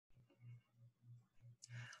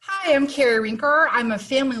Hi, I'm Carrie Rinker. I'm a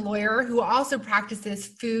family lawyer who also practices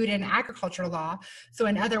food and agriculture law. So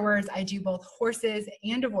in other words, I do both horses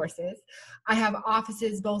and divorces. I have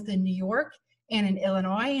offices both in New York and in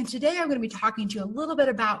Illinois. And today I'm going to be talking to you a little bit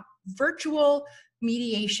about virtual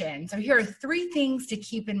mediation. So here are 3 things to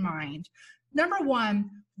keep in mind. Number 1,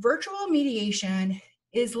 virtual mediation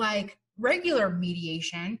is like regular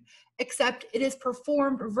mediation, except it is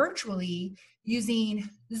performed virtually using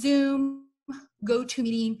Zoom,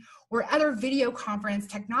 GoToMeeting, or other video conference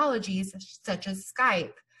technologies such as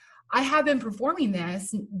Skype. I have been performing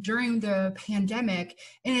this during the pandemic,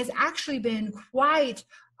 and it's actually been quite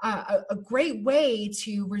a great way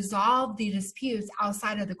to resolve the disputes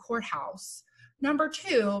outside of the courthouse. Number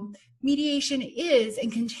 2, mediation is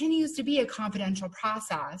and continues to be a confidential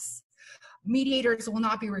process. Mediators will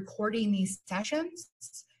not be recording these sessions.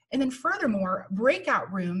 And then furthermore,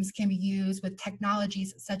 breakout rooms can be used with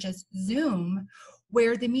technologies such as Zoom,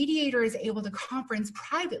 where the mediator is able to conference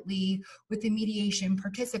privately with the mediation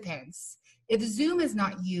participants. If Zoom is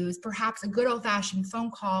not used, perhaps a good old-fashioned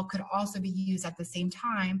phone call could also be used at the same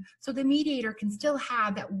time, so the mediator can still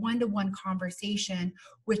have that one-to-one conversation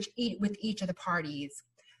with each of the parties.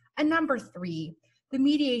 And number 3, the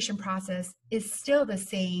mediation process is still the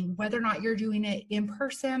same, whether or not you're doing it in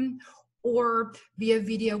person or via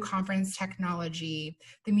video conference technology.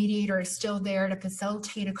 The mediator is still there to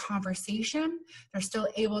facilitate a conversation. They're still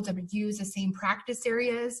able to use the same practice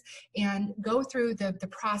areas and go through the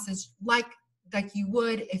process like you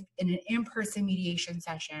would if in an in-person mediation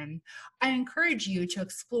session. I encourage you to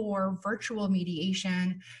explore virtual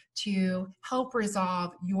mediation to help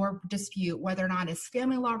resolve your dispute, whether or not it's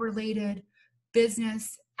family law related,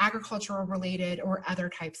 business, agricultural related, or other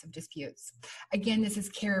types of disputes. Again, this is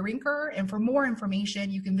Carrie Rinker, and for more information,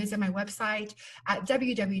 you can visit my website at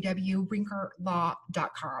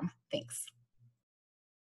www.rinkerlaw.com. Thanks.